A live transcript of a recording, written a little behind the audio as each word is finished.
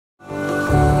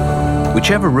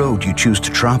Whichever road you choose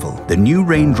to travel, the new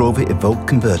Range Rover Evoque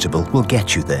Convertible will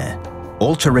get you there.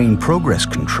 All-terrain progress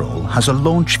control has a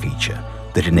launch feature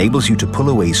that enables you to pull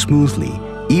away smoothly,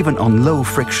 even on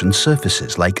low-friction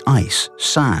surfaces like ice,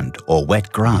 sand, or wet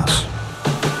grass.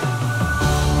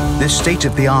 This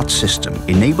state-of-the-art system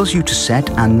enables you to set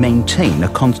and maintain a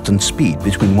constant speed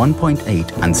between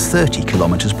 1.8 and 30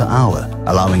 kilometers per hour,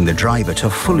 allowing the driver to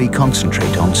fully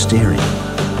concentrate on steering.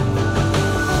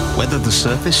 Whether the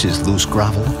surface is loose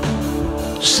gravel,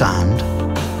 sand,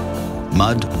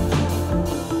 mud,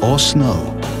 or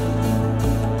snow,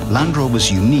 Land Rover's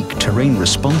unique terrain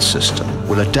response system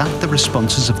will adapt the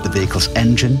responses of the vehicle's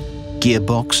engine,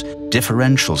 gearbox,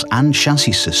 differentials and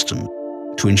chassis system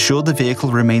to ensure the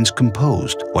vehicle remains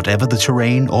composed, whatever the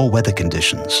terrain or weather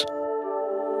conditions.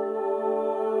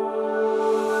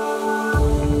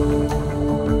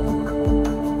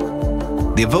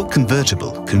 The Evoque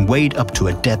Convertible can wade up to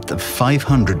a depth of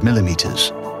 500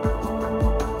 millimeters.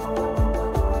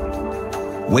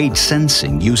 Wade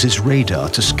sensing uses radar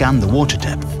to scan the water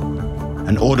depth.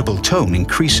 An audible tone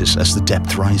increases as the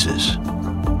depth rises.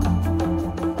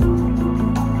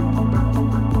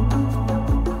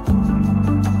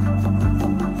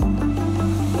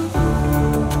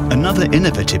 Another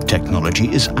innovative technology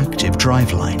is active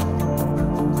driveline.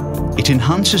 It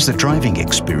enhances the driving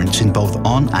experience in both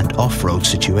on- and off-road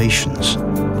situations.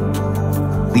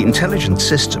 The intelligent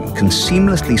system can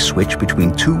seamlessly switch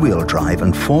between two-wheel drive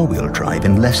and four-wheel drive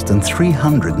in less than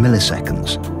 300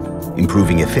 milliseconds,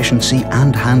 improving efficiency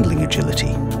and handling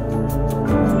agility.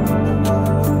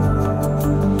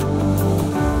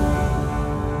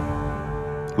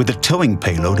 With a towing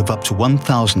payload of up to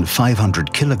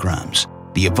 1,500 kilograms,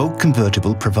 the Evoque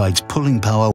Convertible provides pulling power